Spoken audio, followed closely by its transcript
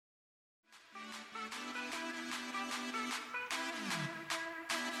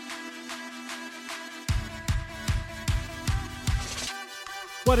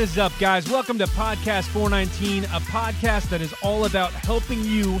What is up, guys? Welcome to Podcast 419, a podcast that is all about helping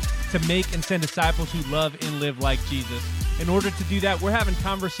you to make and send disciples who love and live like Jesus. In order to do that, we're having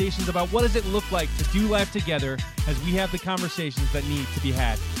conversations about what does it look like to do life together as we have the conversations that need to be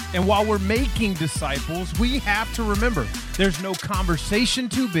had. And while we're making disciples, we have to remember there's no conversation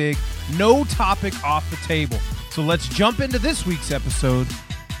too big, no topic off the table. So let's jump into this week's episode.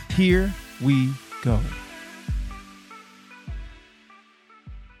 Here we go.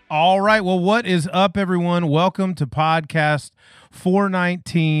 All right. Well, what is up, everyone? Welcome to Podcast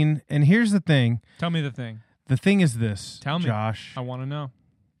 419. And here's the thing. Tell me the thing. The thing is this. Tell me. Josh. I want to know.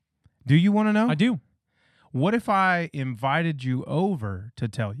 Do you want to know? I do. What if I invited you over to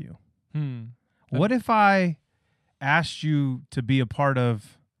tell you? What if I asked you to be a part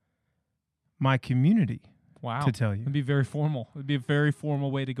of my community? Wow. To tell you. It'd be very formal. It'd be a very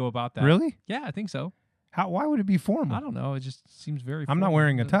formal way to go about that. Really? Yeah, I think so. Why would it be formal? I don't know. It just seems very I'm formal. not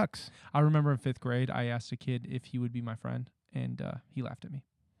wearing a tux. I remember in 5th grade, I asked a kid if he would be my friend, and he laughed at me.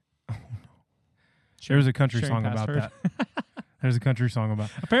 There's a country Sharing song about password. that. There's a country song about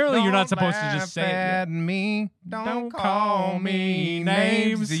Apparently, you're not supposed to just say it. at me. Don't call me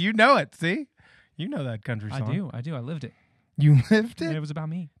names. See, you know it. See? You know that country song. I do. I lived it. You lived And it? it was about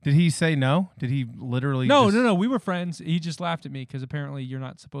me. Did he say no? Did he literally No. We were friends. He just laughed at me because apparently you're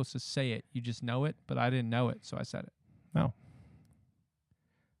not supposed to say it. You just know it, but I didn't know it, so I said it. No.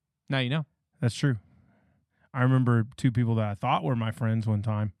 Now you know. That's true. I remember two people that I thought were my friends one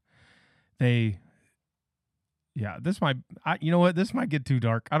time. This might get too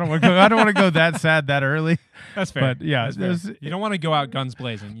dark. I don't want to go that sad that early. That's fair. But yeah, That's fair. You don't want to go out guns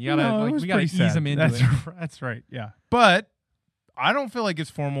blazing. You gotta we gotta ease them into it. That's right. Yeah, but I don't feel like it's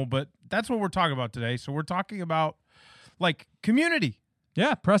formal. But that's what we're talking about today. So we're talking about like community.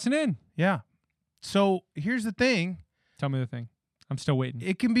 Yeah, pressing in. Yeah. So here's the thing. Tell me the thing. I'm still waiting.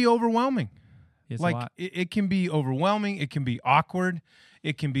 It can be overwhelming. It's like a lot. it can be overwhelming. It can be awkward.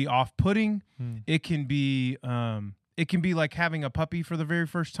 It can be off-putting. It can be like having a puppy for the very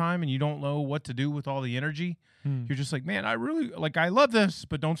first time and you don't know what to do with all the energy. You're just like, man, I love this,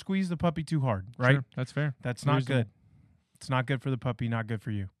 but don't squeeze the puppy too hard, right? Sure, that's fair. That's not good. It's not good for the puppy, not good for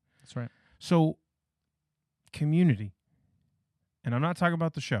you. That's right. So, community. And I'm not talking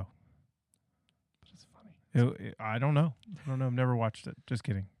about the show. It's funny. I don't know. I've never watched it. Just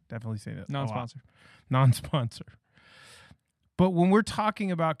kidding. Definitely say that. Non-sponsor. Non-sponsor. But when we're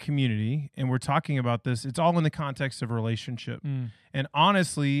talking about community and we're talking about this, it's all in the context of relationship. And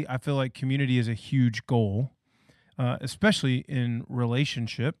honestly, I feel like community is a huge goal, especially in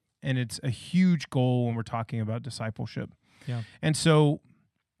relationship. And it's a huge goal when we're talking about discipleship. Yeah. And so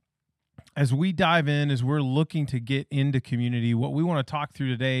as we dive in, as we're looking to get into community, what we want to talk through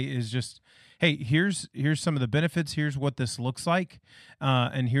today is just, hey, here's some of the benefits. Here's what this looks like.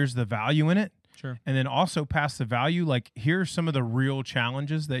 And here's the value in it. Sure. And then also past the value, like here are some of the real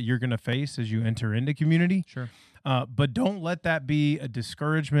challenges that you're going to face as you enter into community. Sure. But don't let that be a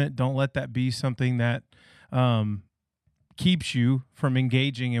discouragement. Don't let that be something that keeps you from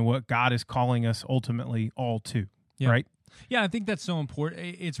engaging in what God is calling us ultimately all to. Yeah. Right? Yeah, I think that's so important.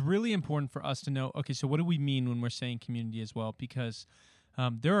 It's really important for us to know, okay, so what do we mean when we're saying community as well? Because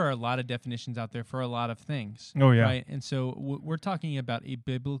there are a lot of definitions out there for a lot of things. Oh, yeah. Right? And so we're talking about a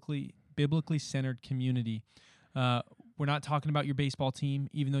biblically centered community. We're not talking about your baseball team,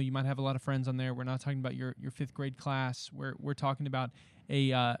 even though you might have a lot of friends on there. We're not talking about your 5th grade class. We're talking about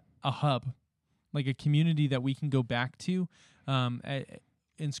a hub, like a community that we can go back to.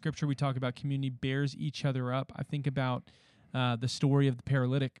 In Scripture, we talk about community bears each other up. I think about the story of the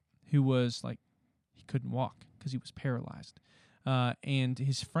paralytic who was like, he couldn't walk because he was paralyzed. And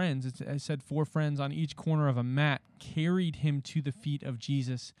his friends, it said 4 friends on each corner of a mat carried him to the feet of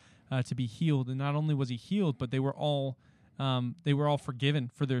Jesus to be healed. And not only was he healed, but they were all forgiven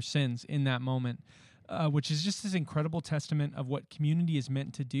for their sins in that moment, which is just this incredible testament of what community is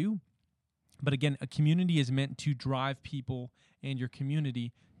meant to do. But again, a community is meant to drive people and your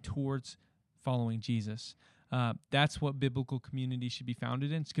community towards following Jesus. That's what biblical community should be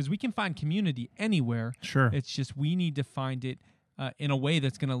founded in, because we can find community anywhere. Sure. It's just we need to find it in a way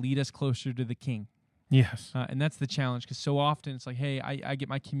that's going to lead us closer to the King. Yes. And that's the challenge, because so often it's like, hey, I get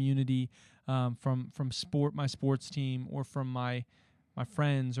my community from my sports team or from my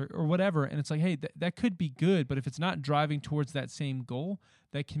friends or whatever, and it's like, hey, that could be good, but if it's not driving towards that same goal,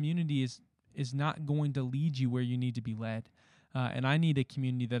 that community is not going to lead you where you need to be led. And I need a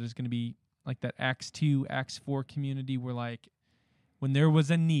community that is going to be like that Acts 2, Acts 4 community where, like, when there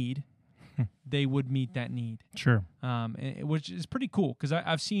was a need, they would meet that need. Sure. Which is pretty cool, because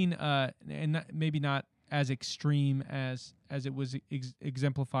I've seen, maybe not as extreme as it was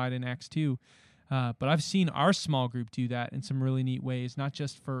exemplified in Acts 2. But I've seen our small group do that in some really neat ways, not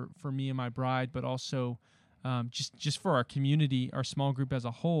just for me and my bride, but also just for our community, our small group as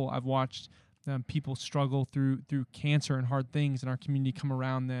a whole. I've watched people struggle through cancer and hard things in our community come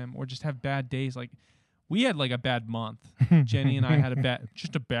around them, or just have bad days. Like we had like a bad month. Jenny and I had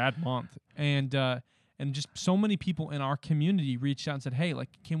a bad month, and just so many people in our community reached out and said, "Hey, like,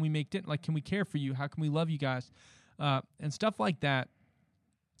 can we make it? Like, can we care for you? How can we love you guys?" And stuff like that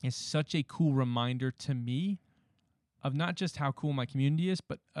is such a cool reminder to me of not just how cool my community is,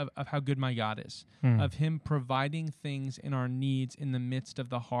 but of how good my God is, of Him providing things in our needs in the midst of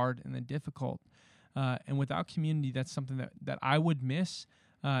the hard and the difficult. And without community, that's something that I would miss.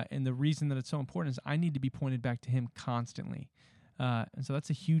 And the reason that it's so important is I need to be pointed back to Him constantly. And so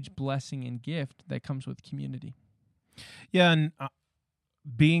that's a huge blessing and gift that comes with community. Yeah, and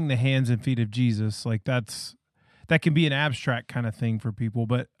being the hands and feet of Jesus, like that can be an abstract kind of thing for people,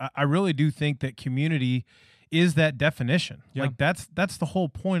 but I really do think that community is that definition. Yeah. Like that's the whole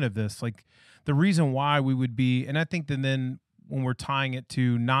point of this. Like the reason why we would be, and I think that then when we're tying it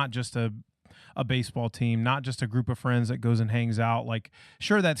to not just a baseball team, not just a group of friends that goes and hangs out, like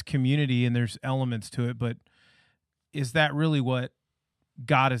sure, that's community and there's elements to it, but is that really what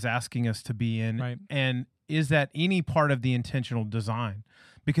God is asking us to be in? Right. And is that any part of the intentional design?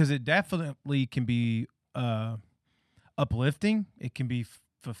 Because it definitely can be uplifting. It can be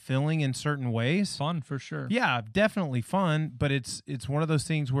fulfilling in certain ways. Fun for sure. Yeah, definitely fun. But it's one of those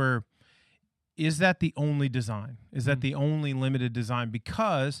things where, is that the only design? Is that the only limited design?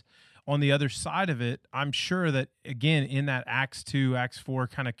 Because on the other side of it, I'm sure that, again, in that Acts 2, Acts 4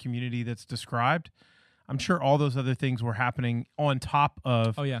 kind of community that's described, I'm sure all those other things were happening on top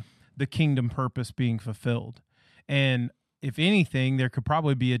of the kingdom purpose being fulfilled. And if anything, there could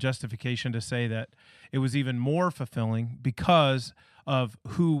probably be a justification to say that it was even more fulfilling because of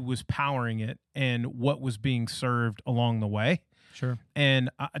who was powering it and what was being served along the way. Sure. And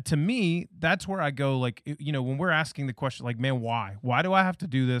to me, that's where I go, like, you know, when we're asking the question, like, man, why? Why do I have to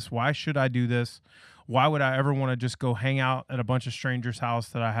do this? Why should I do this? Why would I ever want to just go hang out at a bunch of strangers' house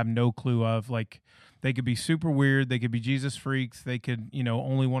that I have no clue of? Like, they could be super weird. They could be Jesus freaks. They could, you know,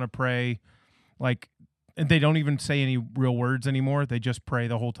 only want to pray. Like, and they don't even say any real words anymore. They just pray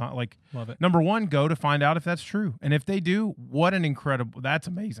the whole time. Like, love it. Number one, go to find out if that's true. And if they do, what an incredible, that's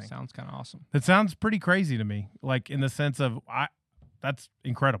amazing. Sounds kind of awesome. It sounds pretty crazy to me, like in the sense of, that's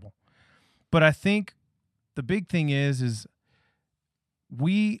incredible. But I think the big thing is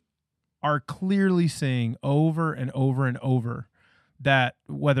we are clearly seeing over and over and over that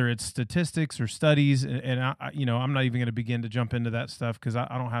whether it's statistics or studies, and I'm not even going to begin to jump into that stuff because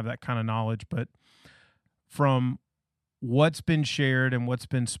I don't have that kind of knowledge, but from what's been shared and what's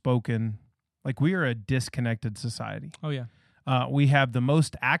been spoken, like we are a disconnected society. Oh, yeah. We have the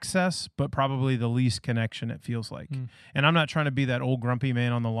most access, but probably the least connection, it feels like. And I'm not trying to be that old grumpy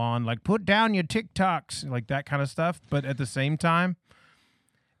man on the lawn, like, put down your TikToks, like that kind of stuff. But at the same time,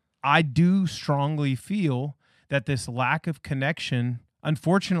 I do strongly feel that this lack of connection,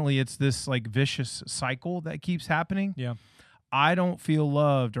 unfortunately, it's this like vicious cycle that keeps happening. Yeah. I don't feel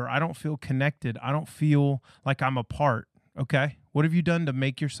loved, or I don't feel connected. I don't feel like I'm a part. Okay. What have you done to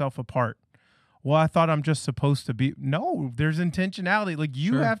make yourself a part? Well, I thought I'm just supposed to be. No, there's intentionality. Like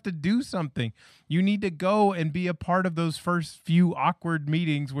you have to do something. You need to go and be a part of those first few awkward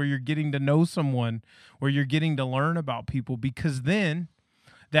meetings where you're getting to know someone, where you're getting to learn about people, because then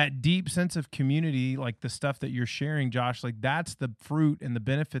that deep sense of community, like the stuff that you're sharing, Josh, like that's the fruit and the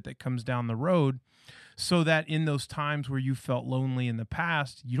benefit that comes down the road, so that in those times where you felt lonely in the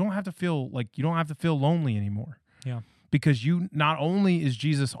past, you don't have to feel lonely anymore. Yeah. Because you, not only is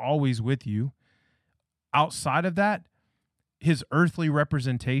Jesus always with you, outside of that, his earthly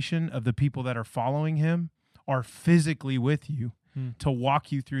representation of the people that are following him are physically with you to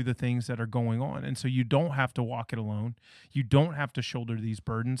walk you through the things that are going on. And so you don't have to walk it alone. You don't have to shoulder these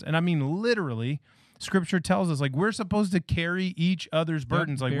burdens. And I mean, literally, Scripture tells us, like, we're supposed to carry each other's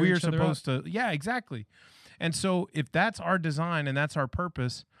burdens. Like, we are supposed to. Yeah, exactly. And so if that's our design and that's our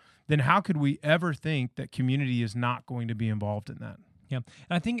purpose, then how could we ever think that community is not going to be involved in that? Yeah,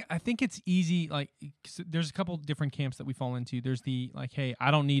 and I think it's easy. Like, there's a couple different camps that we fall into. There's the like, hey, I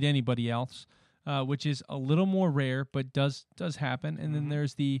don't need anybody else, which is a little more rare, but does happen. And then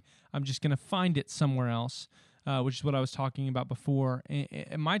there's the I'm just going to find it somewhere else, which is what I was talking about before.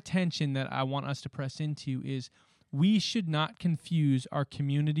 And my tension that I want us to press into is we should not confuse our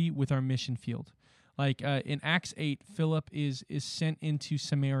community with our mission field. Like in Acts 8, Philip is sent into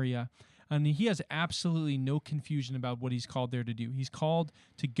Samaria. And he has absolutely no confusion about what he's called there to do. He's called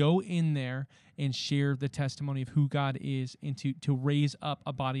to go in there and share the testimony of who God is and to raise up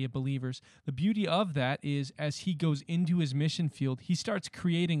a body of believers. The beauty of that is as he goes into his mission field, he starts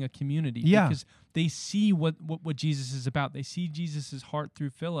creating a community because they see what Jesus is about. They see Jesus' heart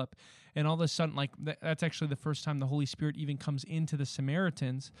through Philip. And all of a sudden, like that's actually the first time the Holy Spirit even comes into the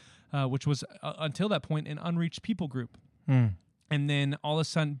Samaritans, which was until that point an unreached people group. And then all of a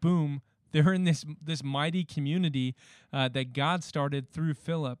sudden, boom, they're in this mighty community that God started through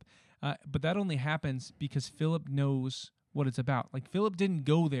Philip. But that only happens because Philip knows what it's about. Like Philip didn't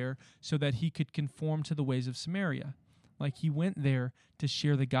go there so that he could conform to the ways of Samaria. Like he went there to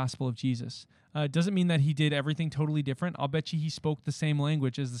share the gospel of Jesus. It doesn't mean that he did everything totally different. I'll bet you he spoke the same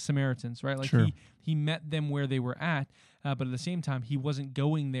language as the Samaritans, right? Like sure. he met them where they were at, but at the same time, he wasn't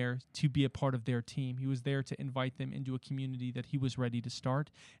going there to be a part of their team. He was there to invite them into a community that he was ready to start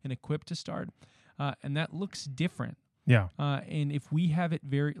and equipped to start. And that looks different. Yeah. And if we have it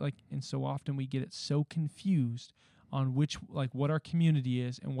and so often we get it so confused on what our community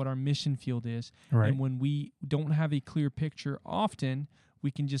is and what our mission field is. Right. And when we don't have a clear picture, often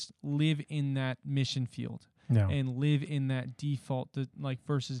we can just live in that mission field and live in that default,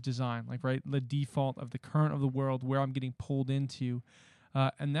 versus design, right? The default of the current of the world where I'm getting pulled into.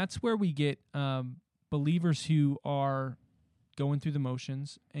 And that's where we get believers who are going through the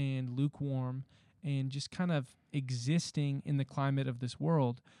motions and lukewarm and just kind of existing in the climate of this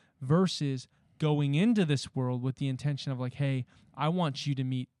world versus going into this world with the intention of like, hey, I want you to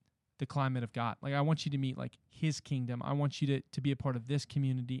meet the climate of God. Like I want you to meet like his kingdom. I want you to be a part of this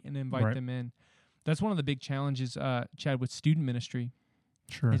community and invite them in. That's one of the big challenges, Chad, with student ministry.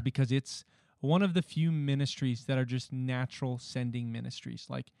 Sure. Is because it's one of the few ministries that are just natural sending ministries.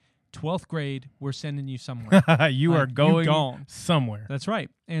 Like 12th grade, we're sending you somewhere. You are going somewhere. That's right.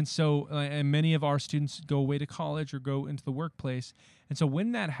 And so and many of our students go away to college or go into the workplace. And so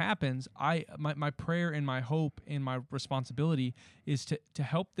when that happens, my prayer and my hope and my responsibility is to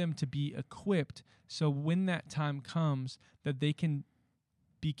help them to be equipped so when that time comes that they can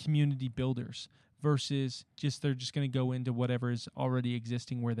be community builders versus they're just going to go into whatever is already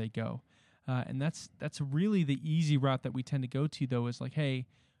existing where they go. And that's really the easy route that we tend to go to, though, is like, hey,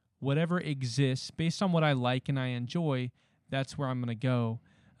 whatever exists based on what I like and I enjoy, that's where I'm going to go.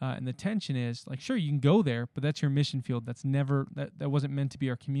 And the tension is like, sure, you can go there, but that's your mission field. That's never that wasn't meant to be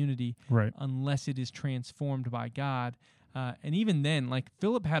our community, right? Unless it is transformed by God. And even then, like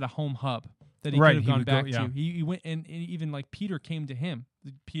Philip had a home hub that he could have gone back to. He went, and even like Peter came to him.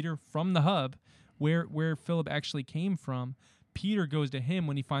 Peter from the hub, where Philip actually came from. Peter goes to him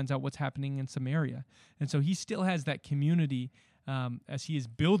when he finds out what's happening in Samaria, and so he still has that community. As he is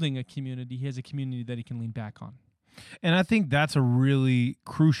building a community, he has a community that he can lean back on. And I think that's a really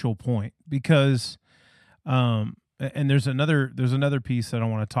crucial point because, and there's another piece that I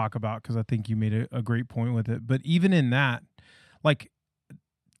want to talk about because I think you made a great point with it. But even in that, like,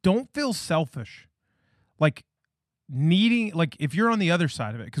 don't feel selfish, like needing, like if you're on the other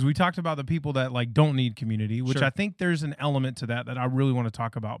side of it, because we talked about the people that like don't need community, which I think there's an element to that I really want to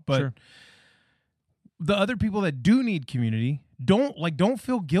talk about, but. The other people that do need community don't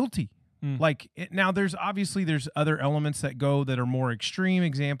feel guilty. Now there's other elements that are more extreme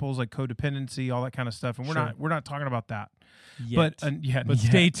examples like codependency, all that kind of stuff, and we're not talking about that yet. But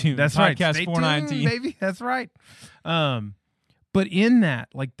stay tuned. That's Podcast right. Stay 419, tuned, baby. That's right. But in that,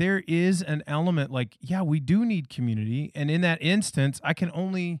 like there is an element like we do need community, and in that instance, I can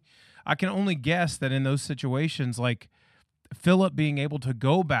only guess that in those situations like. Philip being able to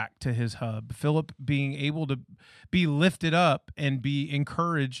go back to his hub, Philip being able to be lifted up and be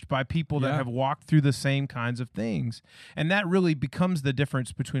encouraged by people that have walked through the same kinds of things. And that really becomes the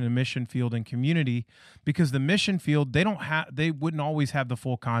difference between a mission field and community, because the mission field, they wouldn't always have the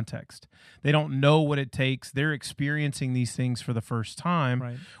full context. They don't know what it takes. They're experiencing these things for the first time.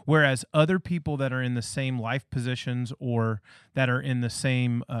 Right. Whereas other people that are in the same life positions or that are in the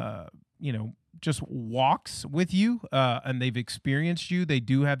same, just walks with you and they've experienced you, they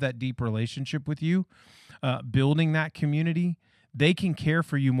do have that deep relationship with you, building that community, they can care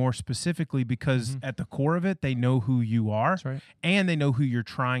for you more specifically because at the core of it, they know who you are. That's right. And they know who you're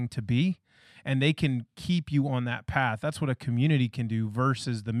trying to be, and they can keep you on that path. That's what a community can do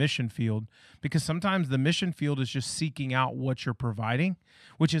versus the mission field, because sometimes the mission field is just seeking out what you're providing,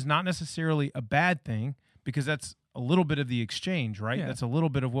 which is not necessarily a bad thing because that's a little bit of the exchange, right? Yeah. That's a little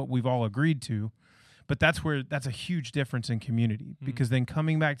bit of what we've all agreed to, but that's a huge difference in community, because then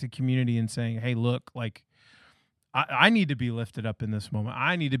coming back to community and saying, hey, look, like I need to be lifted up in this moment.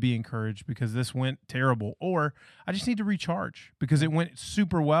 I need to be encouraged because this went terrible. Or I just need to recharge because it went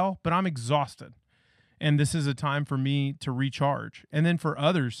super well, but I'm exhausted. And this is a time for me to recharge. And then for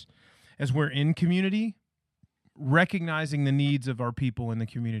others, as we're in community, recognizing the needs of our people in the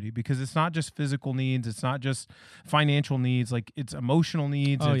community, because it's not just physical needs, it's not just financial needs, like it's emotional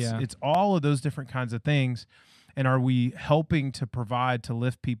needs, it's all of those different kinds of things. And are we helping to provide, to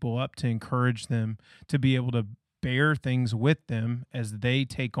lift people up, to encourage them, to be able to bear things with them as they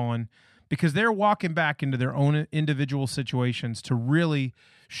take on, because they're walking back into their own individual situations to really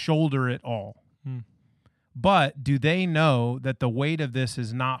shoulder it all. But do they know that the weight of this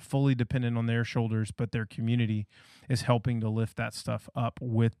is not fully dependent on their shoulders, but their community is helping to lift that stuff up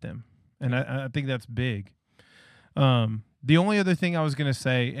with them? And I think that's big. The only other thing I was going to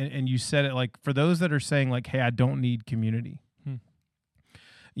say, and you said it, like for those that are saying like, hey, I don't need community,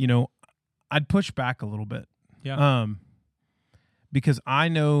 you know, I'd push back a little bit. Yeah. Because I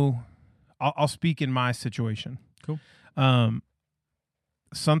know I'll speak in my situation. Cool.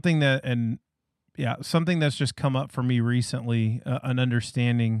 Something that's just come up for me recently, an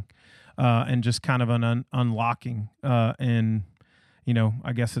understanding, and just kind of an unlocking, and, you know,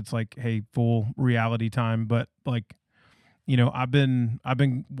 I guess it's like, hey, full reality time, but like, you know, I've been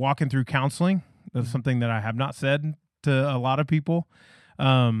walking through counseling. That's something that I have not said to a lot of people.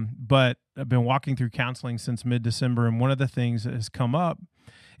 But I've been walking through counseling since mid-December. And one of the things that has come up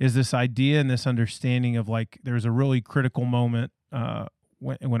is this idea and this understanding of like, there's a really critical moment,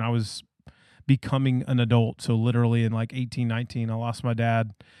 when I was becoming an adult. So literally in like 18, 19, I lost my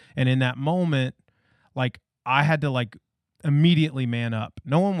dad. And in that moment, like I had to like immediately man up.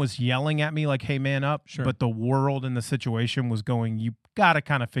 No one was yelling at me like, hey, man up. Sure. But the world and the situation was going, you got to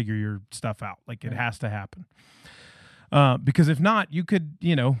kind of figure your stuff out. Like it has to happen. Because if not, you could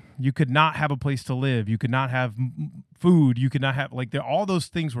not have a place to live. You could not have food. You could not have all those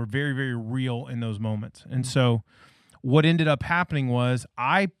things were very, very real in those moments. And so what ended up happening was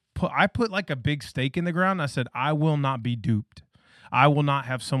I put like a big stake in the ground. I said, I will not be duped. I will not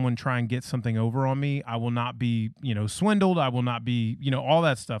have someone try and get something over on me. I will not be, swindled. I will not be, all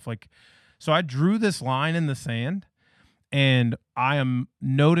that stuff. So I drew this line in the sand, and I am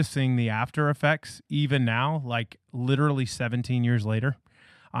noticing the after effects even now, like literally 17 years later.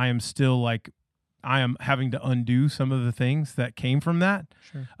 I am still I am having to undo some of the things that came from that,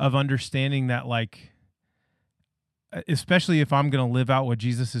 of understanding that especially if I'm going to live out what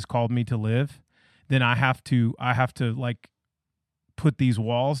Jesus has called me to live, then I have to put these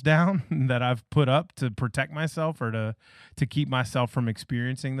walls down that I've put up to protect myself or to keep myself from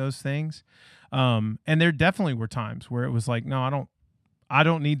experiencing those things. And there definitely were times where it was like, no, I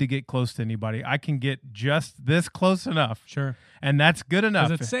don't need to get close to anybody. I can get just this close enough. Sure. And that's good enough.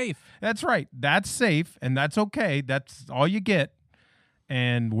 'Cause it's safe. That's right. That's safe. And that's okay. That's all you get.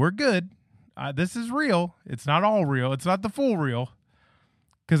 And we're good. This is real. It's not all real. It's not the full real.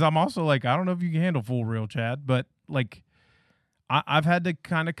 Because I'm also I don't know if you can handle full real, Chad, but I've had to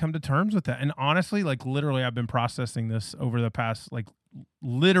kind of come to terms with that. And honestly, literally, I've been processing this over the past,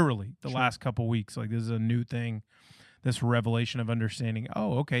 literally the last couple weeks. This is a new thing, this revelation of understanding.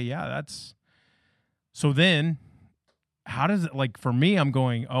 Oh, okay. Yeah, that's. So then how does it, for me, I'm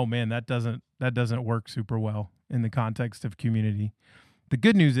going, oh man, that doesn't work super well in the context of community. The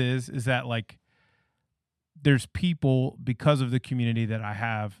good news is that there's people because of the community that I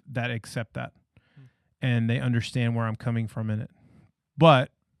have that accept that and they understand where I'm coming from in it.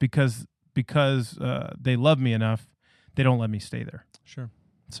 But because they love me enough, they don't let me stay there. Sure.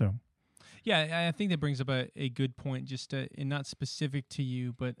 So, yeah, I think that brings up a good point, just and not specific to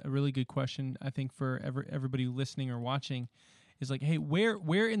you, but a really good question. I think for everybody listening or watching is hey,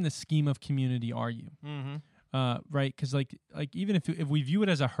 where in the scheme of community are you? Mm-hmm. Right? Because even if we view it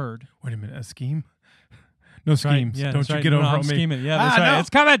as a herd. Wait a minute, a scheme? No schemes. Right. Yeah, don't you right. get over I'm on me. Scheming. Yeah, that's right. No. It's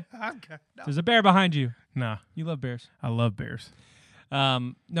coming. Okay. No. There's a bear behind you. Nah. You love bears. I love bears.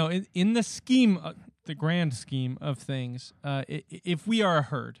 No, in the scheme, the grand scheme of things, if we are a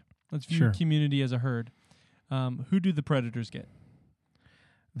herd, let's view community as a herd, who do the predators get?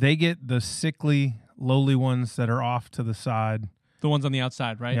 They get the sickly, lowly ones that are off to the side. The ones on the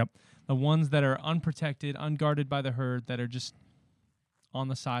outside, right? Yep. The ones that are unprotected, unguarded by the herd, that are just on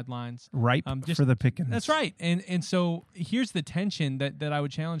the sidelines. Ripe for the picking. That's right. And so here's the tension that I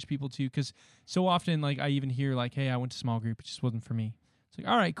would challenge people to, because so often, I even hear, hey, I went to small group, it just wasn't for me. It's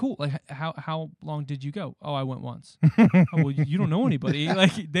all right, cool. How long did you go? Oh, I went once. Oh, well, you don't know anybody.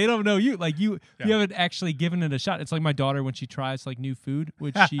 They don't know you. You haven't actually given it a shot. It's like my daughter when she tries new food,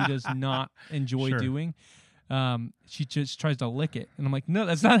 which she does not enjoy doing. she just tries to lick it, and I'm like, no,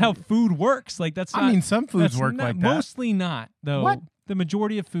 that's not how food works. Like that's not, I mean, some foods work like that. Mostly not, though. What? The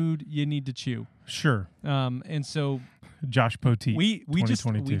majority of food you need to chew. Sure. And so Josh Poteet. we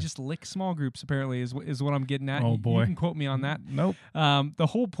just lick small groups. Apparently, is what I'm getting at. Oh boy, you can quote me on that. Nope. The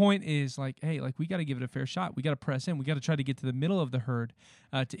whole point is like, hey, like we got to give it a fair shot. We got to press in. We got to try to get to the middle of the herd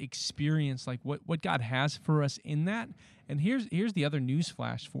to experience like what God has for us in that. And here's the other news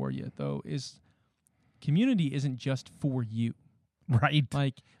flash for you though is community isn't just for you, right?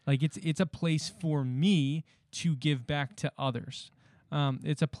 Like it's a place for me to give back to others.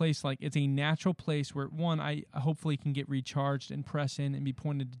 It's a place it's a natural place where one, I hopefully can get recharged and press in and be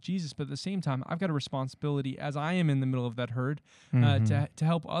pointed to Jesus. But at the same time, I've got a responsibility as I am in the middle of that herd to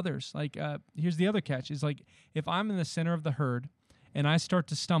help others. Like, here's the other catch is like, if I'm in the center of the herd and I start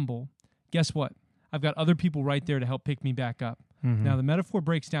to stumble, guess what? I've got other people right there to help pick me back up. Now, the metaphor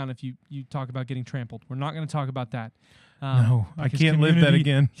breaks down if you talk about getting trampled. We're not going to talk about that. No, I can't live that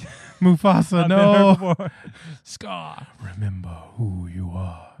again. Mufasa, no. Scar. Remember who you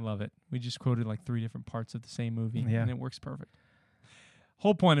are. Love it. We just quoted like 3 different parts of the same movie, yeah. and it works perfect.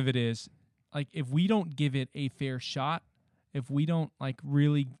 Whole point of it is, like, if we don't give it a fair shot, if we don't like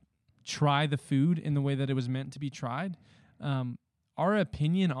really try the food in the way that it was meant to be tried, our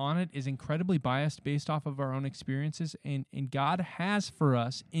opinion on it is incredibly biased based off of our own experiences, and God has for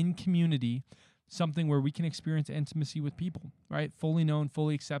us in community something where we can experience intimacy with people, right? Fully known,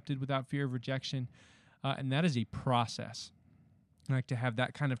 fully accepted, without fear of rejection, and that is a process. Like to have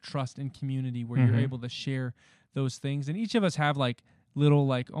that kind of trust in community where you're able to share those things, and each of us have like little,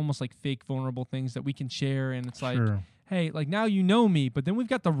 like almost like fake vulnerable things that we can share, and it's like, hey, like now you know me, but then we've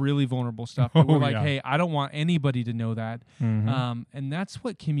got the really vulnerable stuff that we're like, hey, I don't want anybody to know that, and that's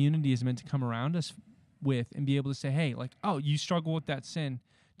what community is meant to come around us with and be able to say, hey, like, oh, you struggle with that sin,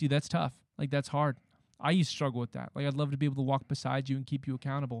 dude, that's tough. Like, that's hard. I used to struggle with that. Like, I'd love to be able to walk beside you and keep you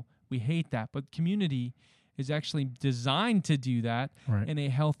accountable. We hate that. But community is actually designed to do that in a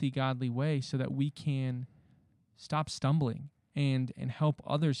healthy, godly way so that we can stop stumbling and help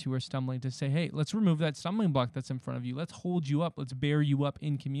others who are stumbling to say, hey, let's remove that stumbling block that's in front of you. Let's hold you up. Let's bear you up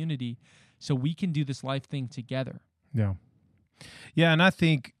in community so we can do this life thing together. Yeah. Yeah, and I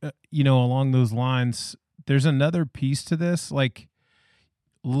think, along those lines, there's another piece to this. Like,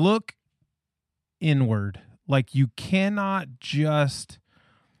 look inward. Like, you cannot just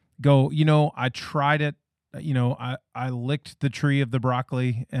go, I tried it, I licked the tree of the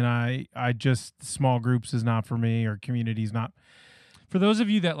broccoli, and I just, small groups is not for me, or community's not. For those of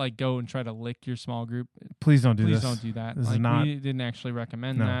you that like go and try to lick your small group, please don't do this. Please don't do that. This like, is not, we didn't actually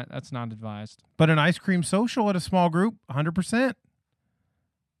recommend that. That's not advised. But an ice cream social at a small group, 100%.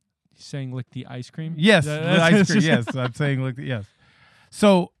 Saying lick the ice cream? Yes, the ice cream. Yes, I'm saying lick the, yes.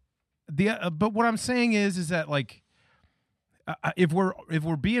 So but what I'm saying is that like, if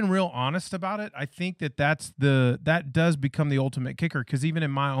we're being real honest about it, I think that that does become the ultimate kicker. Because even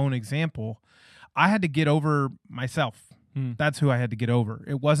in my own example, I had to get over myself. That's who I had to get over.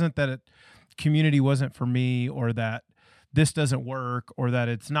 It wasn't that community wasn't for me, or that this doesn't work, or that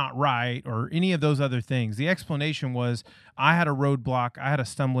it's not right, or any of those other things. The explanation was I had a roadblock, I had a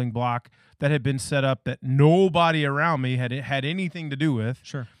stumbling block that had been set up that nobody around me had anything to do with.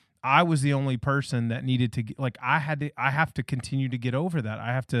 Sure. I was the only person that needed to, like, I have to continue to get over that.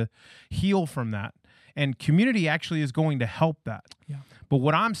 I have to heal from that. And community actually is going to help that. Yeah. But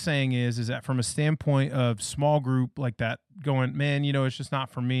what I'm saying is that from a standpoint of small group like that, going, man, it's just not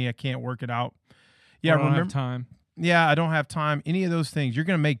for me. I can't work it out. Yeah. I don't have time. Yeah. I don't have time. Any of those things, you're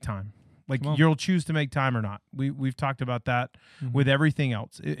going to make time. Like, you'll choose to make time or not. We've talked about that with everything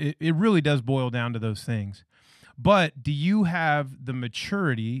else. It really does boil down to those things. But do you have the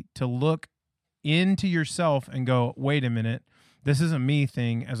maturity to look into yourself and go, wait a minute, this is a me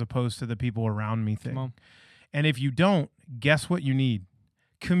thing as opposed to the people around me thing? And if you don't, guess what you need?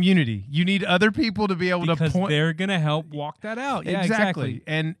 Community. You need other people to be able to point. Because they're going to help walk that out. Yeah, exactly.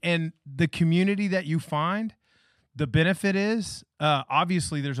 And the community that you find, the benefit is,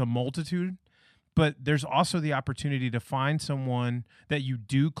 obviously there's a multitude, but there's also the opportunity to find someone that you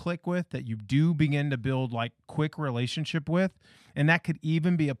do click with, that you do begin to build like quick relationship with. And that could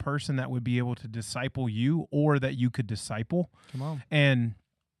even be a person that would be able to disciple you, or that you could disciple. Come on. And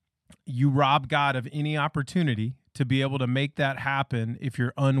you rob God of any opportunity to be able to make that happen if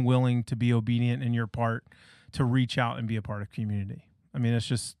you're unwilling to be obedient in your part to reach out and be a part of community. I mean,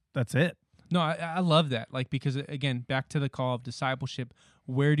 that's it. No, I love that. Like, because again, back to the call of discipleship,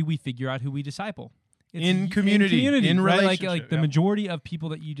 where do we figure out who we disciple? in community, in right? relationship. Like the majority of people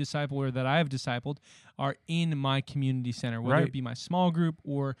that you disciple or that I have discipled are in my community center, whether it be my small group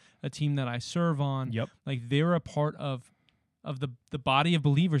or a team that I serve on. Yep. Like they're a part of the body of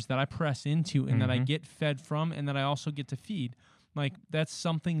believers that I press into and that I get fed from and that I also get to feed. Like that's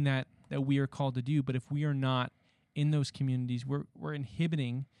something that we are called to do. But if we are not in those communities, we're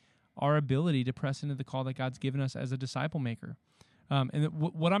inhibiting our ability to press into the call that God's given us as a disciple maker. And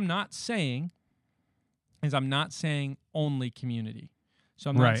what I'm not saying is I'm not saying only community. So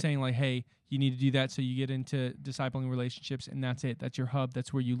I'm not saying like, hey, you need to do that so you get into discipling relationships and that's it. That's your hub.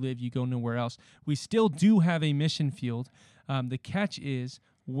 That's where you live. You go nowhere else. We still do have a mission field. The catch is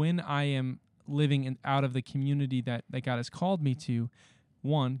when I am living out of the community that God has called me to,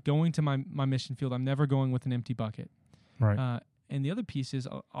 one, going to my mission field, I'm never going with an empty bucket. Right. And the other piece is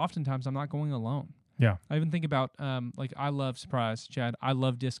oftentimes I'm not going alone. Yeah. I even think about like I love surprise, Chad. I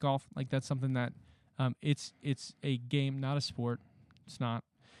love disc golf. Like that's something that it's a game, not a sport. It's not.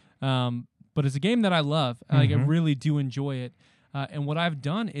 But it's a game that I love. Like I really do enjoy it. And what I've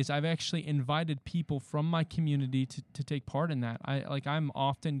done is I've actually invited people from my community to take part in that. I'm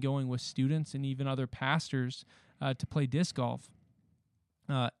often going with students and even other pastors to play disc golf.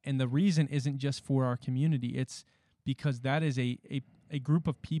 And the reason isn't just for our community. It's because that is a group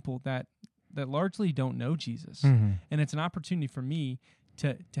of people that largely don't know Jesus. And it's an opportunity for me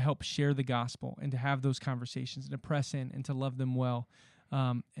to help share the gospel and to have those conversations and to press in and to love them well.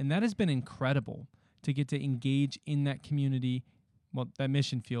 And that has been incredible to get to engage in that community. Well, that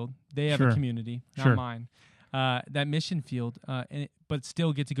mission field, they have a community, not mine. That mission field, but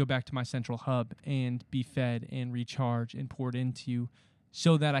still get to go back to my central hub and be fed and recharged and poured into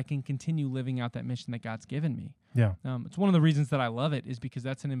so that I can continue living out that mission that God's given me. Yeah. It's one of the reasons that I love it is because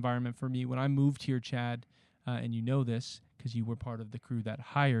that's an environment for me. When I moved here, Chad, and you know this because you were part of the crew that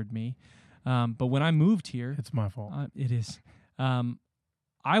hired me, but when I moved here... It's my fault. It is.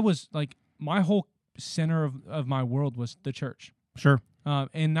 I was like, my whole center of my world was the church. Sure.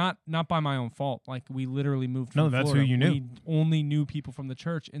 And not by my own fault. Like we literally moved from that's Florida. who you knew. We only knew people from the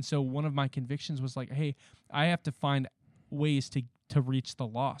church. And so one of my convictions was like, hey, I have to find ways to reach the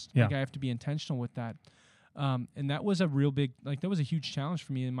lost. Yeah. Like I have to be intentional with that. And that was a real big, that was a huge challenge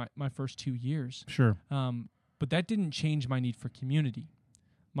for me in my first 2 years. Sure. But that didn't change my need for community.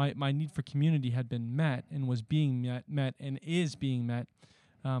 My need for community had been met and was being met and is being met.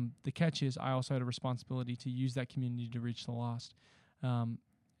 The catch is I also had a responsibility to use that community to reach the lost. And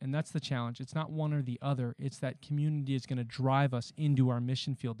that's the challenge. It's not one or the other. It's that community is going to drive us into our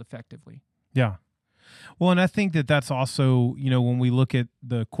mission field effectively. Yeah. Well, and I think that's also, when we look at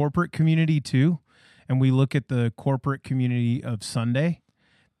the corporate community too, and we look at the corporate community of Sunday,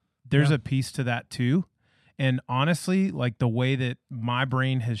 there's a piece to that too. And honestly, like the way that my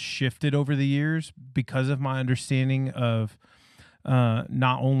brain has shifted over the years because of my understanding of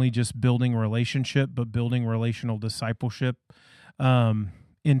not only just building relationship, but building relational discipleship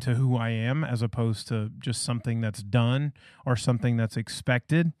into who I am as opposed to just something that's done or something that's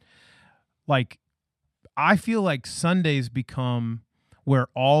expected. Like, I feel like Sundays become where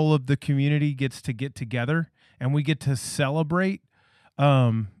all of the community gets to get together and we get to celebrate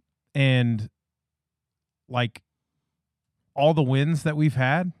and like all the wins that we've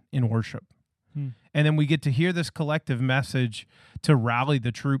had in worship. And then we get to hear this collective message to rally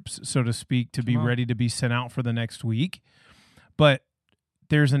the troops, so to speak, to be ready to be sent out for the next week. But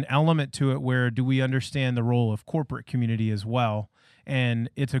there's an element to it where do we understand the role of corporate community as well? And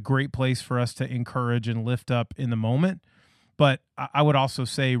it's a great place for us to encourage and lift up in the moment. But I would also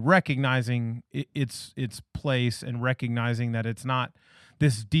say recognizing its place and recognizing that it's not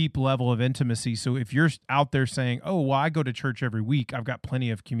this deep level of intimacy. So if you're out there saying, oh, well, I go to church every week, I've got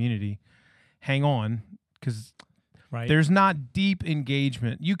plenty of community, hang on, because there's not deep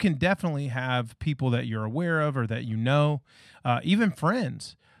engagement. You can definitely have people that you're aware of or that you know, even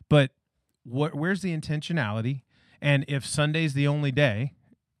friends. But where's the intentionality? And if Sunday's the only day,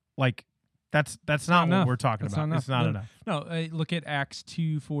 like that's not what we're talking about. It's not enough. No, look at Acts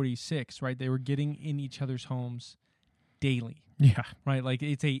 2:46, right? They were getting in each other's homes daily. Yeah. Right? Like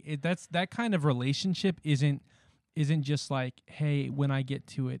that's that kind of relationship isn't just like, hey, when I get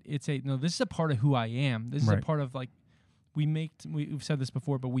to it. It's this is a part of who I am. This is a part of like we've said this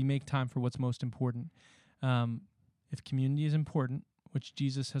before, but we make time for what's most important. If community is important, which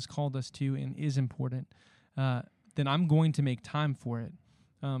Jesus has called us to and is important, then I'm going to make time for it.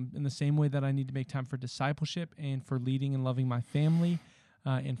 In the same way that I need to make time for discipleship and for leading and loving my family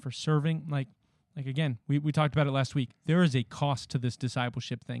and for serving. Like again, we talked about it last week. There is a cost to this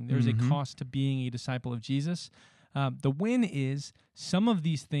discipleship thing. There's a cost to being a disciple of Jesus. The win is some of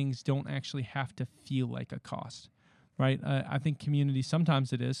these things don't actually have to feel like a cost, right? I think community,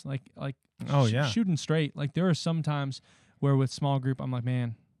 sometimes it is like shooting straight. Like there are some times where with small group, I'm like,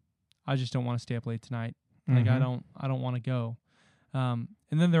 man, I just don't want to stay up late tonight. Like I don't want to go. And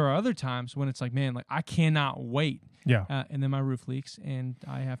then there are other times when it's like, man, like I cannot wait. Yeah. And then my roof leaks and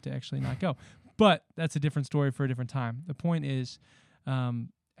I have to actually not go. But that's a different story for a different time. The point is,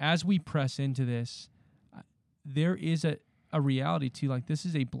 as we press into this, there is a reality to like this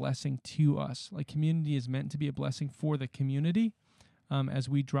is a blessing to us. Like community is meant to be a blessing for the community as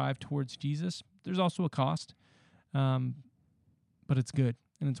we drive towards Jesus. There's also a cost, but it's good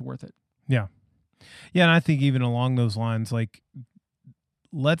and it's worth it. Yeah. Yeah, and I think even along those lines, like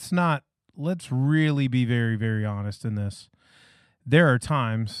let's really be very, very honest in this. There are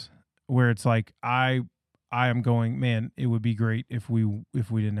times where it's like I am going, man, it would be great if we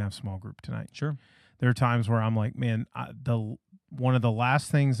didn't have small group tonight. Sure. There are times where I'm like, man, one of the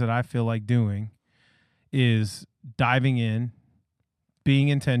last things that I feel like doing is diving in, being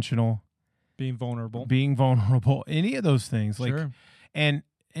intentional, being vulnerable, any of those things. Like, sure. And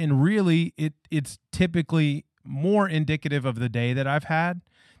really it's typically more indicative of the day that I've had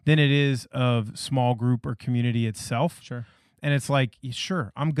than it is of small group or community itself. Sure. And it's like,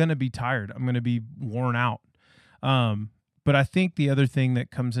 sure, I'm going to be tired. I'm going to be worn out. But I think the other thing that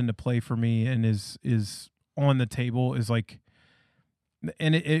comes into play for me and is on the table is like,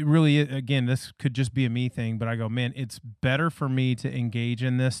 and it really, again, this could just be a me thing, but I go, man, it's better for me to engage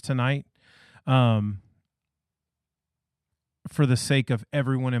in this tonight for the sake of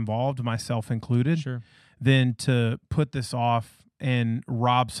everyone involved, myself included, sure, than to put this off and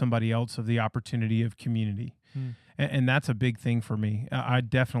rob somebody else of the opportunity of community. And that's a big thing for me. I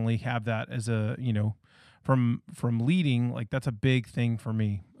definitely have that as a, from leading, like that's a big thing for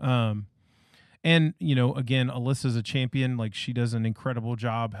me. And, again, Alyssa's a champion. Like she does an incredible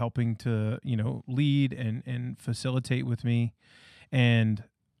job helping to, lead and facilitate with me. And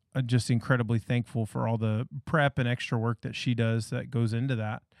I'm just incredibly thankful for all the prep and extra work that she does that goes into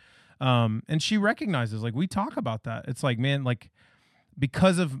that. And she recognizes, like, we talk about that. It's like, man, like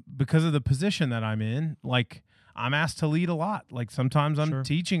because of the position that I'm in, like I'm asked to lead a lot. Like sometimes I'm sure.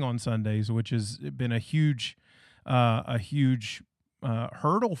 teaching on Sundays, which has been a huge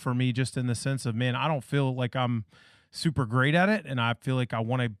hurdle for me, just in the sense of, man, I don't feel like I'm super great at it, and I feel like I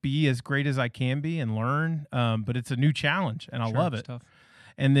want to be as great as I can be and learn. But it's a new challenge, and I love it. Tough.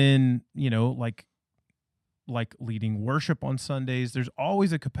 And then, like leading worship on Sundays, there's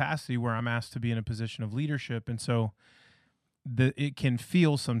always a capacity where I'm asked to be in a position of leadership. And so it can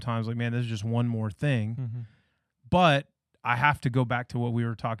feel sometimes like, man, this is just one more thing. Mm-hmm. But I have to go back to what we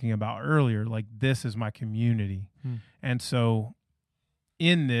were talking about earlier. Like, this is my community. And so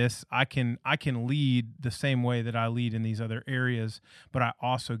in this, I can lead the same way that I lead in these other areas, but I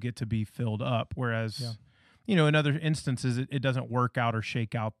also get to be filled up. Whereas, in other instances, it doesn't work out or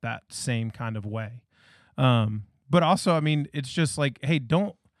shake out that same kind of way. But also, I mean, it's just like, hey,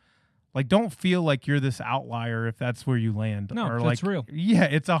 don't feel like you're this outlier if that's where you land. No, or that's like, real. Yeah,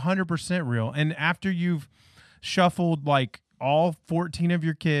 it's 100% real. And after you've shuffled like all 14 of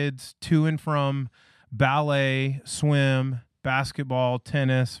your kids to and from ballet, swim, basketball,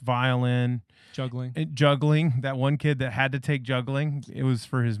 tennis, violin, juggling, that one kid that had to take juggling, it was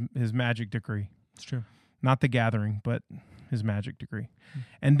for his magic degree. It's true. Not the gathering, but his magic degree.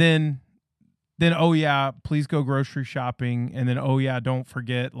 And then, oh yeah, please go grocery shopping. And then, oh yeah, don't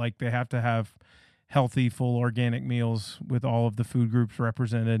forget, like they have to have healthy, full organic meals with all of the food groups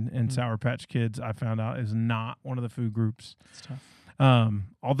represented. And Sour Patch Kids, I found out, is not one of the food groups. It's tough.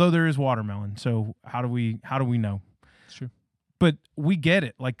 Although there is watermelon. So how do we know? It's true. But we get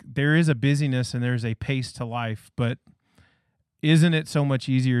it. Like there is a busyness and there's a pace to life, but isn't it so much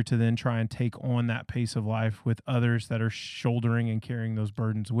easier to then try and take on that pace of life with others that are shouldering and carrying those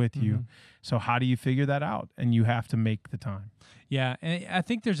burdens with you? So how do you figure that out? And you have to make the time. Yeah, and I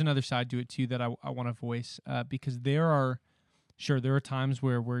think there's another side to it too that I want to voice because there are times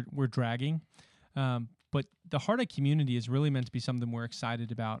where we're dragging, but the heart of community is really meant to be something we're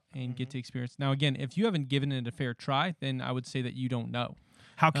excited about and get to experience. Now, again, if you haven't given it a fair try, then I would say that you don't know.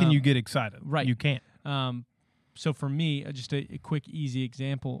 How can you get excited? Right. You can't. So for me, just a quick, easy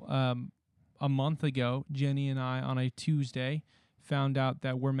example. A month ago, Jenny and I, on a Tuesday, found out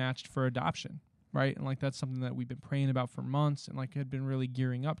that we're matched for adoption, right? And, like, that's something that we've been praying about for months and, like, had been really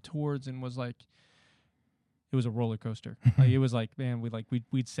gearing up towards and was, like, it was a roller coaster. Like, it was like, man,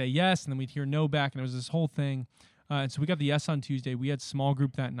 we'd say yes, and then we'd hear no back, and it was this whole thing. And so we got the yes on Tuesday. We had small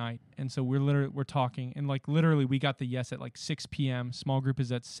group that night, and so we're talking, and, like, literally we got the yes at, like, 6 p.m. Small group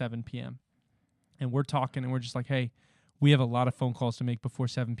is at 7 p.m., and we're talking, and we're just like, hey, we have a lot of phone calls to make before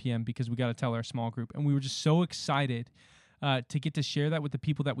 7 p.m. because we got to tell our small group. And we were just so excited to get to share that with the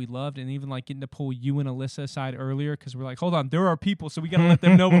people that we loved, and even like getting to pull you and Alyssa aside earlier because we're like, hold on, there are people, so we got to let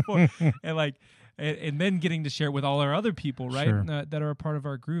them know before. And then getting to share it with all our other people, right, Sure. that are a part of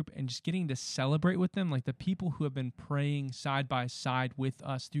our group, and just getting to celebrate with them, like the people who have been praying side by side with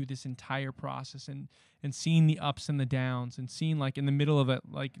us through this entire process, and seeing the ups and the downs, and seeing like in the middle of it,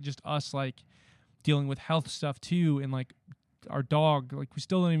 like just us like dealing with health stuff too, and like our dog, like we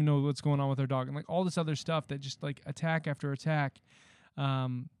still don't even know what's going on with our dog, and like all this other stuff that just like attack after attack.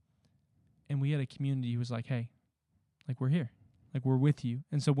 And we had a community who was like, hey, like we're here. Like we're with you.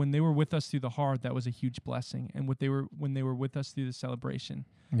 And so when they were with us through the hard, that was a huge blessing. And when they were with us through the celebration,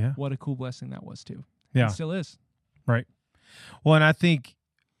 Yeah. what a cool blessing that was too. Yeah. It still is. Right. Well, and I think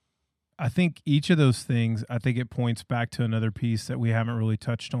each of those things, I think it points back to another piece that we haven't really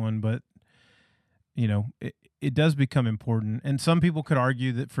touched on, but you know, it does become important. And some people could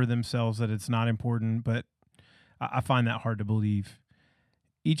argue that for themselves that it's not important, but I find that hard to believe.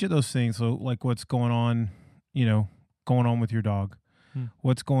 Each of those things, so like what's going on, you know, going on with your dog,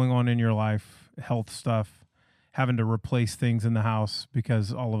 what's going on in your life, health stuff, having to replace things in the house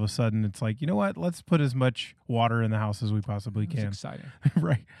because all of a sudden it's like, you know what, let's put as much water in the house as we possibly can. It's exciting.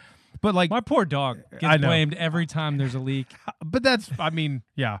 Right. But like my poor dog gets blamed every time there's a leak. But that's, I mean,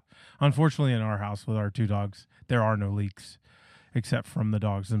 yeah. Unfortunately, in our house with our 2 dogs, there are no leaks except from the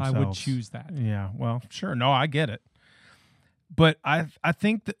dogs themselves. I would choose that. Yeah. Well, sure. No, I get it. But I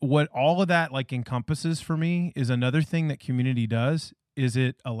think that what all of that like encompasses for me is another thing that community does is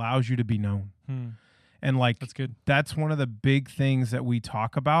it allows you to be known. And like that's good. That's one of the big things that we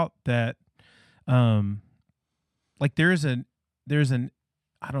talk about, that like there's an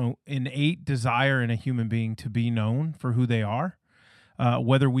I don't know, innate desire in a human being to be known for who they are,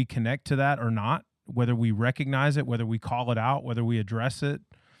 whether we connect to that or not, whether we recognize it, whether we call it out, whether we address it.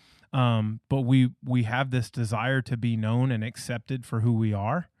 But we have this desire to be known and accepted for who we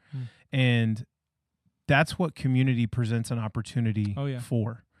are. And that's what community presents an opportunity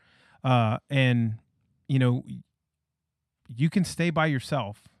for. And, you know, you can stay by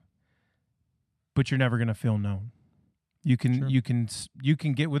yourself, but you're never going to feel known. You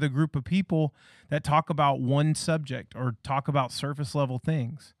can get with a group of people that talk about one subject or talk about surface level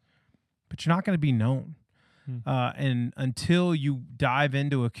things, but you're not going to be known. And until you dive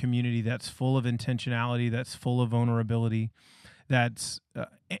into a community that's full of intentionality, that's full of vulnerability,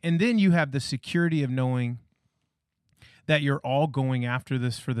 and then you have the security of knowing that you're all going after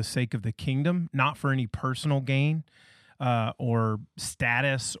this for the sake of the kingdom, not for any personal gain or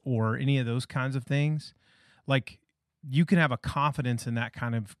status or any of those kinds of things. Like, you can have a confidence in that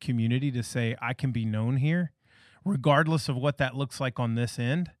kind of community to say, I can be known here, regardless of what that looks like on this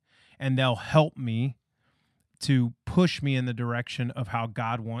end, and they'll help me to push me in the direction of how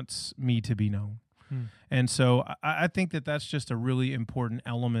God wants me to be known. And so I think that that's just a really important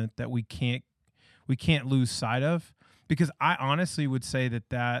element that we can't lose sight of, because I honestly would say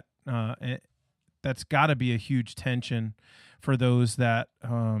that that's got to be a huge tension for those that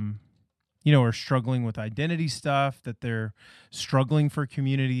you know, are struggling with identity stuff, that they're struggling for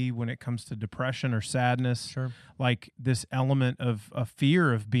community when it comes to depression or sadness. Sure. Like this element of a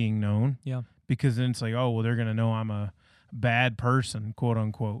fear of being known. Yeah. Because then it's like, oh, well, they're going to know I'm a bad person, quote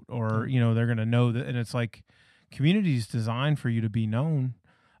unquote, or, you know, they're going to know that. And it's like, community is designed for you to be known,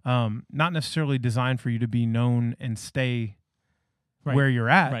 not necessarily designed for you to be known and stay where you're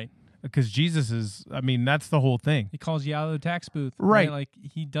at. Right. Because Jesus is, I mean, that's the whole thing. He calls you out of the tax booth. Right. Like,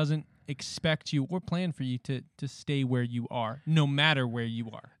 he doesn't expect you or plan for you to stay where you are, no matter where you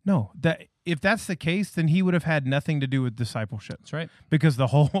are. No, that if that's the case, then he would have had nothing to do with discipleship. That's right. Because the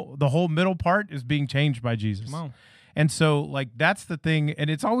whole middle part is being changed by Jesus. Come on. And so, like, that's the thing. And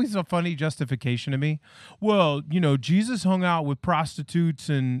it's always a funny justification to me. Well, you know, Jesus hung out with prostitutes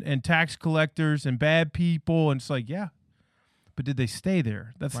and tax collectors and bad people. And it's like, yeah, but did they stay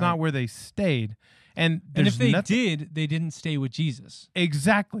there? That's not where they stayed. And if they did, they didn't stay with Jesus.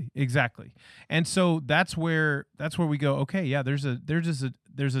 Exactly. And so that's where we go, okay, yeah, there's a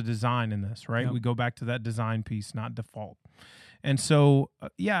design in this, right? Yep. We go back to that design piece, not default. And so,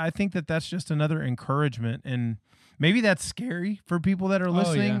 yeah, I think that that's just another encouragement. And maybe that's scary for people that are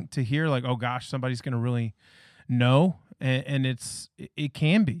listening to hear, like, oh gosh, somebody's going to really know. And it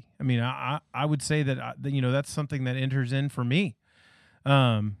can be. I mean, I would say that, you know, that's something that enters in for me.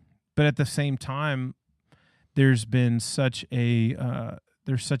 But at the same time, there's such a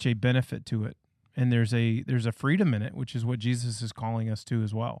benefit to it, and there's a freedom in it, which is what Jesus is calling us to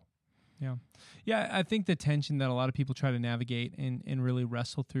as well. Yeah, I think the tension that a lot of people try to navigate and really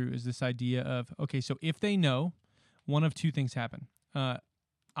wrestle through is this idea of, okay, so if they know, one of two things happen.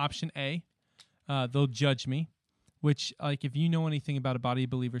 Option A, they'll judge me, which, like, if you know anything about a body of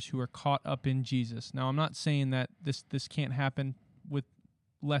believers who are caught up in Jesus. Now, I'm not saying that this can't happen with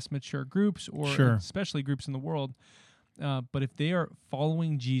less mature groups or especially groups in the world, but if they are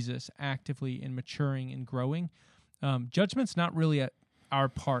following Jesus actively and maturing and growing, judgment's not really at our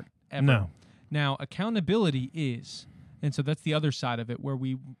part ever. No. Now, accountability is, and so that's the other side of it, where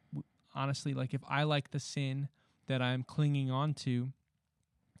we honestly, like, if I like the sin that I'm clinging on to,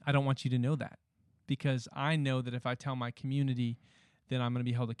 I don't want you to know that, because I know that if I tell my community, then I'm going to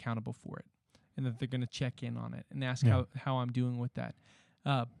be held accountable for it, and that they're going to check in on it and ask how I'm doing with that.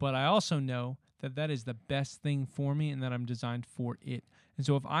 But I also know that is the best thing for me and that I'm designed for it. And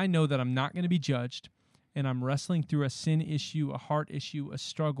so if I know that I'm not going to be judged and I'm wrestling through a sin issue, a heart issue, a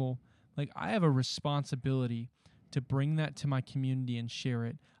struggle, like, I have a responsibility to bring that to my community and share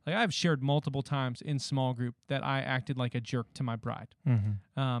it. Like, I've shared multiple times in small group that I acted like a jerk to my bride.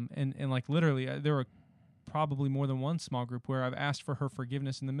 Mm-hmm. And like, literally, there were probably more than one small group where I've asked for her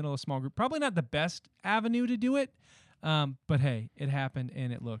forgiveness in the middle of a small group. Probably not the best avenue to do it, but hey, it happened,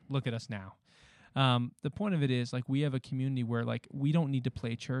 and it look at us now. The point of it is, like, we have a community where, like, we don't need to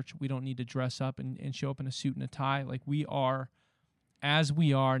play church. We don't need to dress up and show up in a suit and a tie. Like, we are as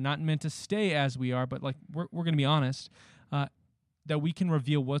we are, not meant to stay as we are, but, like, we're going to be honest, that we can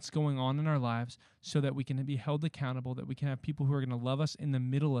reveal what's going on in our lives so that we can be held accountable, that we can have people who are going to love us in the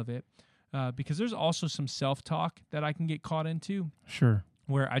middle of it. Because there's also some self-talk that I can get caught into. Sure.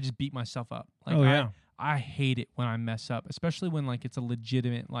 Where I just beat myself up. Like, I hate it when I mess up, especially when, like, it's a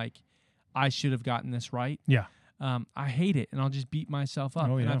legitimate, like, I should have gotten this right. Yeah. I hate it, and I'll just beat myself up.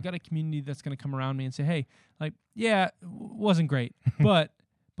 And I've got a community that's going to come around me and say, hey, like, yeah, wasn't great, but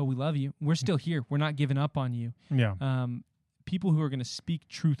we love you. We're still here. We're not giving up on you. Yeah. People who are going to speak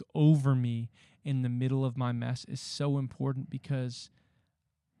truth over me in the middle of my mess is so important, because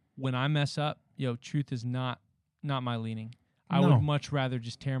when I mess up, truth is not my leaning. I would much rather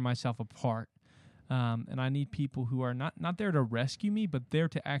just tear myself apart. And I need people who are not there to rescue me, but there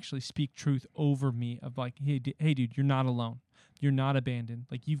to actually speak truth over me of, like, hey, dude, you're not alone. You're not abandoned.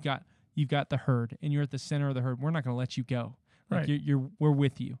 Like, you've got the herd, and you're at the center of the herd. We're not going to let you go. Like, right. We're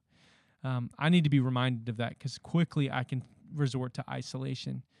with you. I need to be reminded of that, because quickly I can resort to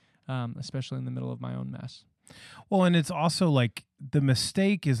isolation, especially in the middle of my own mess. Well, and it's also like the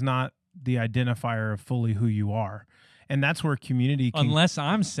mistake is not the identifier of fully who you are. And that's where community can... Unless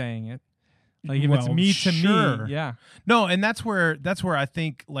I'm saying it. Like, if it's me to me, yeah. No, and that's where I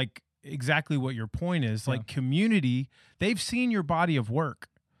think, like, exactly what your point is. Like, community, they've seen your body of work,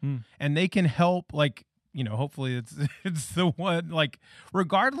 and they can help, like, hopefully it's the one, like,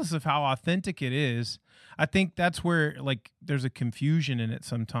 regardless of how authentic it is. I think that's where, like, there's a confusion in it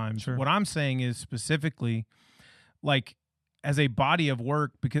sometimes. Sure. What I'm saying is specifically, like, as a body of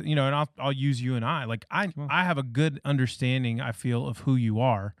work, because, and I'll use you and I, like, I have a good understanding, I feel, of who you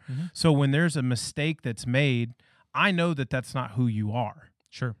are. Mm-hmm. So when there's a mistake that's made, I know that that's not who you are.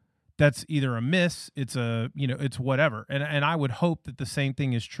 Sure. That's either a miss, it's it's whatever. And I would hope that the same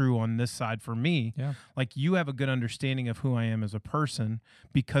thing is true on this side for me. Yeah. Like, you have a good understanding of who I am as a person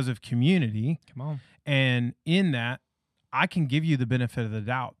because of community. Come on. And in that, I can give you the benefit of the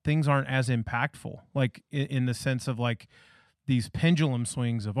doubt. Things aren't as impactful, like, in the sense of, like, these pendulum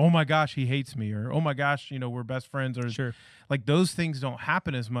swings of, oh my gosh, he hates me, or oh my gosh, we're best friends, or sure. Like, those things don't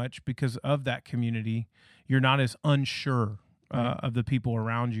happen as much because of that community. You're not as unsure of the people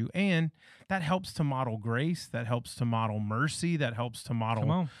around you, and that helps to model grace, that helps to model mercy, that helps to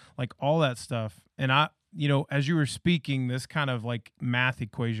model, like, all that stuff. And I, as you were speaking, this kind of, like, math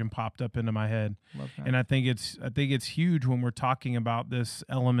equation popped up into my head. Love that. And I think it's huge when we're talking about this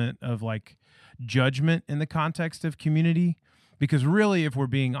element of, like, judgment in the context of community. Because really, if we're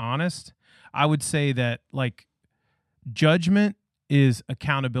being honest, I would say that, like, judgment is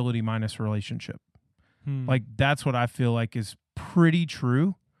accountability minus relationship. Like, that's what I feel like is pretty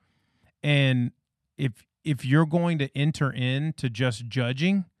true. And if you're going to enter into just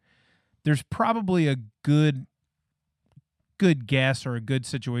judging, there's probably a good guess or a good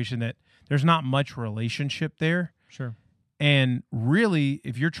situation that there's not much relationship there. Sure. And really,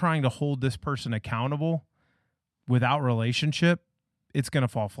 if you're trying to hold this person accountable without relationship, it's going to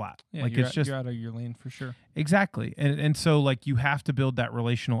fall flat. Yeah, like, you're out of your lane for sure. Exactly. And so, like, you have to build that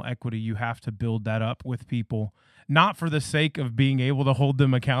relational equity. You have to build that up with people, not for the sake of being able to hold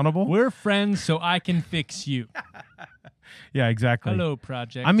them accountable. We're friends, so I can fix you. Yeah, exactly. Hello,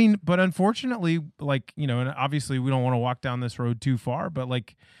 project. I mean, but unfortunately, like, you know, and obviously we don't want to walk down this road too far, but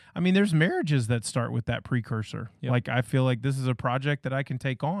like, I mean, there's marriages that start with that precursor. Yep. Like, I feel like this is a project that I can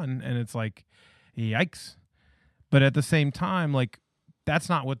take on, and it's like, yikes. But at the same time, like, that's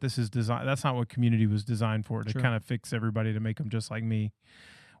not what this is designed. That's not what community was designed for, to kind of fix everybody, to make them just like me.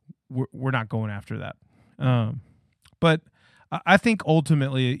 We're not going after that. But I think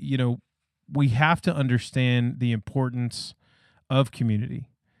ultimately, you know, we have to understand the importance of community.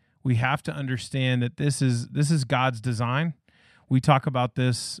 We have to understand that this is God's design. We talk about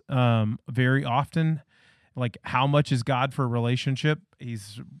this very often, like, how much is God for relationship?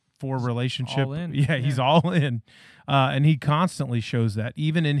 He's for relationship. All in. Yeah, he's all in. And he constantly shows that,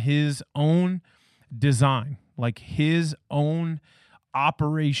 even in his own design, like his own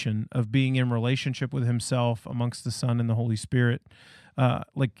operation of being in relationship with himself amongst the Son and the Holy Spirit.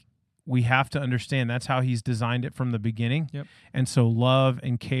 Like, we have to understand that's how he's designed it from the beginning. Yep. And so love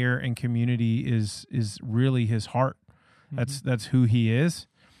and care and community is really his heart. That's who he is.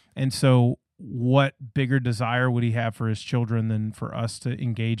 And so what bigger desire would he have for his children than for us to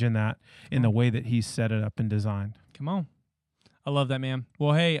engage in that in the way that he's set it up and designed? Come on. I love that, man.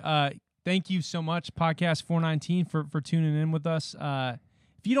 Well, hey, thank you so much, Podcast 419, for tuning in with us.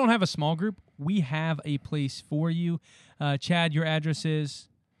 If you don't have a small group, we have a place for you. Chad, your address is...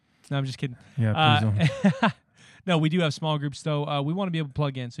 No, I'm just kidding. Yeah, please don't. No, we do have small groups, though. We want to be able to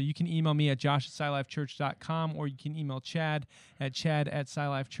plug in. So you can email me at josh@scilifechurch.com, or you can email Chad at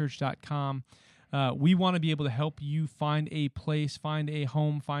scilifechurch.com. We want to be able to help you find a place, find a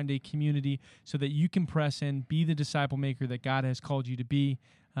home, find a community, so that you can press in, be the disciple maker that God has called you to be,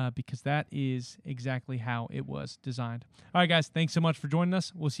 because that is exactly how it was designed. All right, guys, thanks so much for joining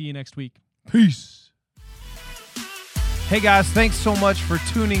us. We'll see you next week. Peace. Hey guys, thanks so much for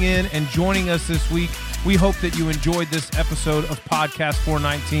tuning in and joining us this week. We hope that you enjoyed this episode of Podcast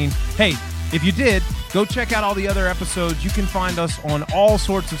 419. Hey, if you did, go check out all the other episodes. You can find us on all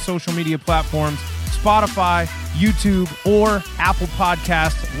sorts of social media platforms, Spotify, YouTube, or Apple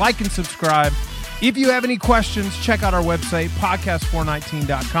Podcasts. Like and subscribe. If you have any questions, check out our website,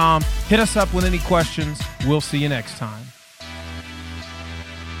 podcast419.com. Hit us up with any questions. We'll see you next time.